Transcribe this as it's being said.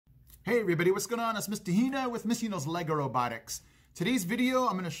Hey everybody, what's going on? It's Mr. Hino with Miss Hino's Lego Robotics. Today's video,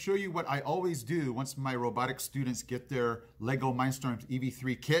 I'm going to show you what I always do once my robotics students get their Lego Mindstorms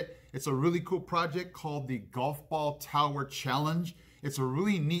EV3 kit. It's a really cool project called the Golf Ball Tower Challenge. It's a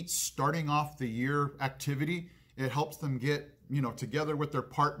really neat starting off the year activity. It helps them get, together with their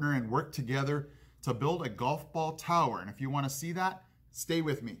partner and work together to build a golf ball tower. And if you want to see that, stay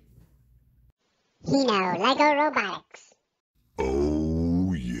with me. Hino, Lego Robotics.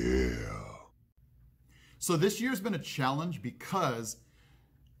 Oh yeah. So this year's been a challenge because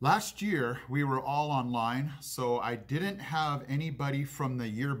last year we were all online, so I didn't have anybody from the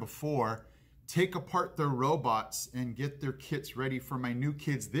year before take apart their robots and get their kits ready for my new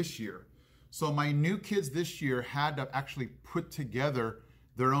kids this year. So my new kids this year had to actually put together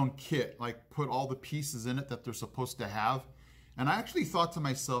their own kit, like put all the pieces in it that they're supposed to have. And I actually thought to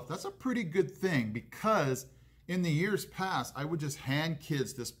myself, that's a pretty good thing, because in the years past, I would just hand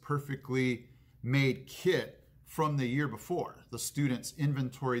kids this perfectly made kit from the year before. The students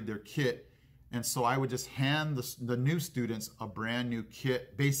inventoried their kit, and so I would just hand the new students a brand new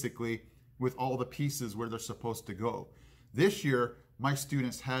kit, basically with all the pieces where they're supposed to go. This year, my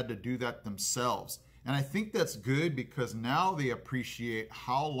students had to do that themselves. And I think that's good because now they appreciate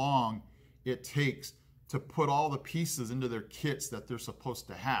how long it takes to put all the pieces into their kits that they're supposed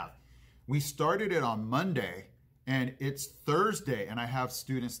to have. We started it on Monday, and it's Thursday, and I have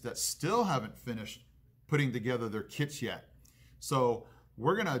students that still haven't finished putting together their kits yet. So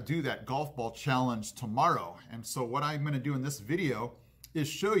we're gonna do that golf ball challenge tomorrow. And so what I'm gonna do in this video is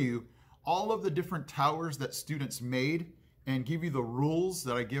show you all of the different towers that students made and give you the rules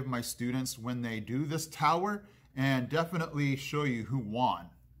that I give my students when they do this tower, and definitely show you who won.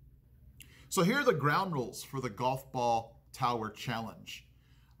 So here are the ground rules for the golf ball tower challenge.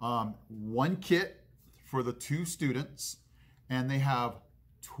 One kit for the two students, and they have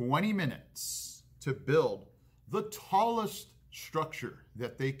 20 minutes to build the tallest structure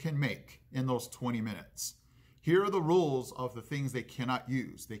that they can make in those 20 minutes. Here are the rules of the things they cannot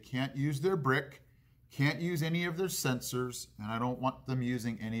use. They can't use their brick, can't use any of their sensors, and I don't want them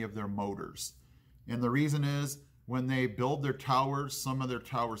using any of their motors. And the reason is, when they build their towers, some of their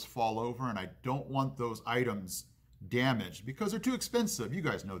towers fall over, and I don't want those items damaged because they're too expensive. You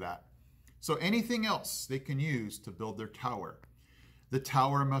guys know that. So anything else they can use to build their tower. The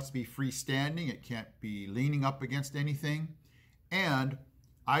tower must be freestanding. It can't be leaning up against anything. And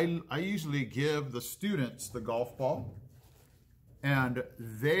I usually give the students the golf ball, and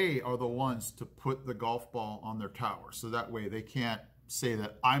they are the ones to put the golf ball on their tower. So that way they can't say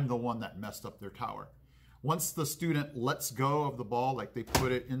that I'm the one that messed up their tower. Once the student lets go of the ball, like they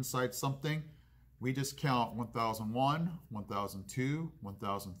put it inside something, we just count 1001, 1002,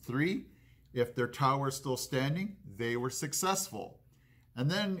 1003. If their tower is still standing, they were successful. And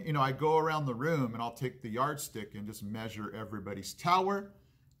then, I go around the room and I'll take the yardstick and just measure everybody's tower.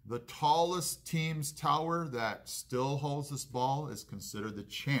 The tallest team's tower that still holds this ball is considered the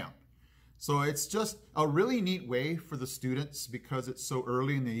champ. So it's just a really neat way for the students, because it's so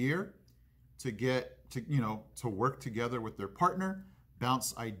early in the year, to get to work together with their partner,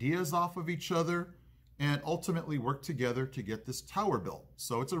 bounce ideas off of each other, and ultimately work together to get this tower built.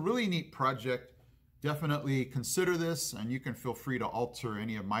 So it's a really neat project. Definitely consider this, and you can feel free to alter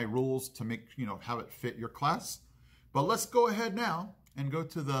any of my rules to make, have it fit your class. But let's go ahead now and go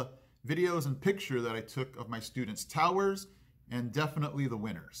to the videos and picture that I took of my students' towers, and definitely the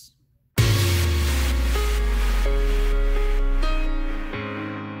winners.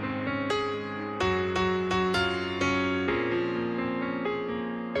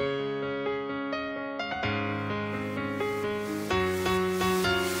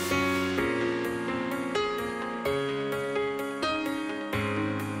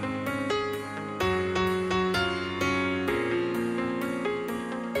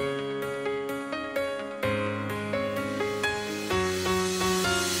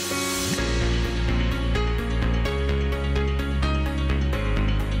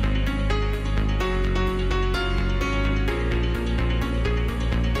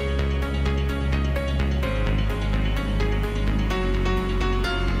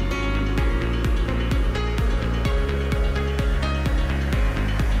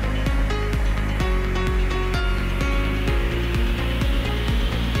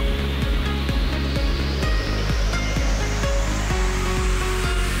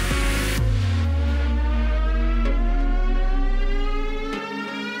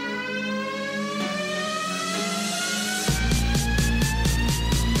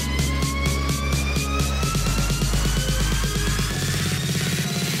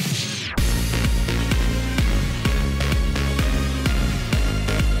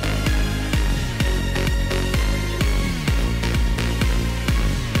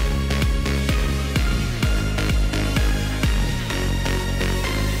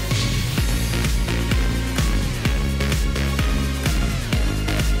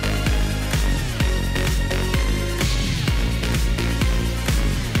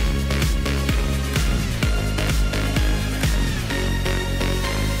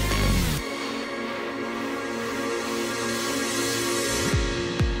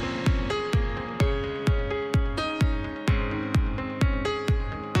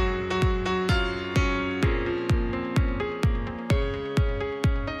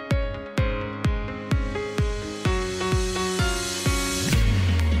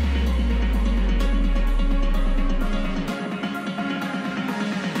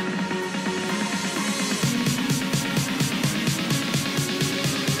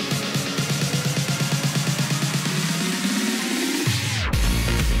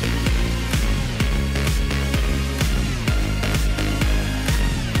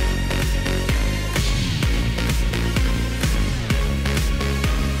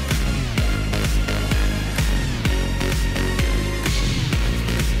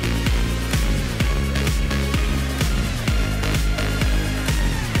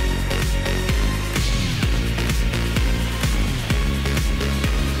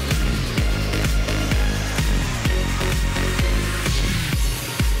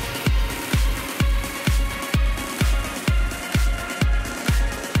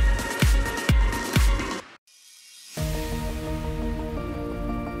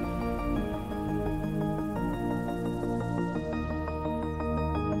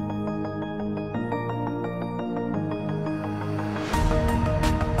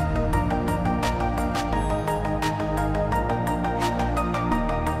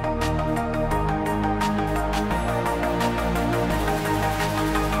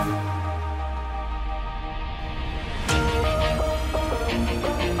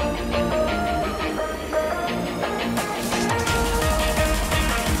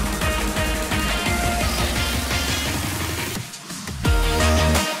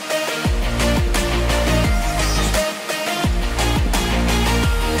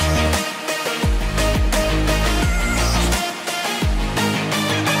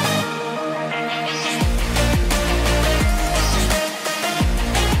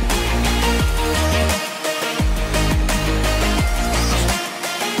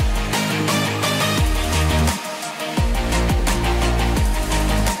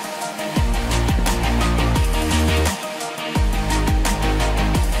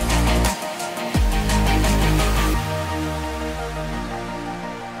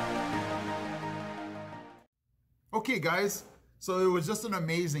 guys, so it was just an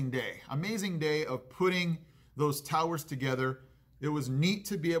amazing day of putting those towers together. It was neat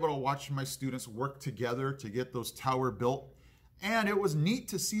to be able to watch my students work together to get those tower built. And it was neat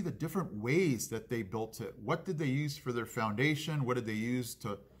to see the different ways that they built it. What did they use for their foundation? What did they use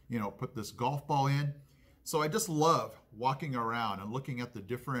to, put this golf ball in? So I just love walking around and looking at the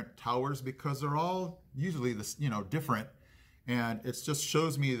different towers because they're all usually this, different. And it just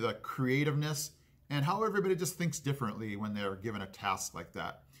shows me the creativeness and how everybody just thinks differently when they're given a task like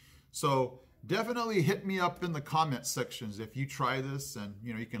that. So definitely hit me up in the comment sections if you try this, and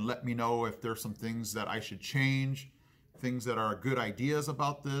you can let me know if there's some things that I should change, things that are good ideas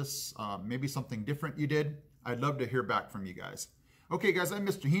about this, maybe something different you did. I'd love to hear back from you guys. Okay guys, I'm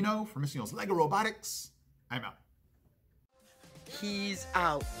Mr. Hino from Mr. Hino's Lego Robotics. I'm out. He's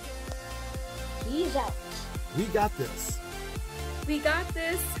out. He's out. We got this. We got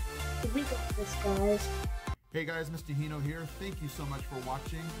this. We got this, guys. Hey guys, Mr. Hino here. Thank you so much for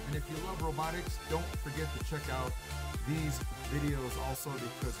watching. And if you love robotics, don't forget to check out these videos also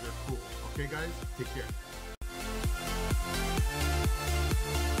because they're cool. Okay guys, take care.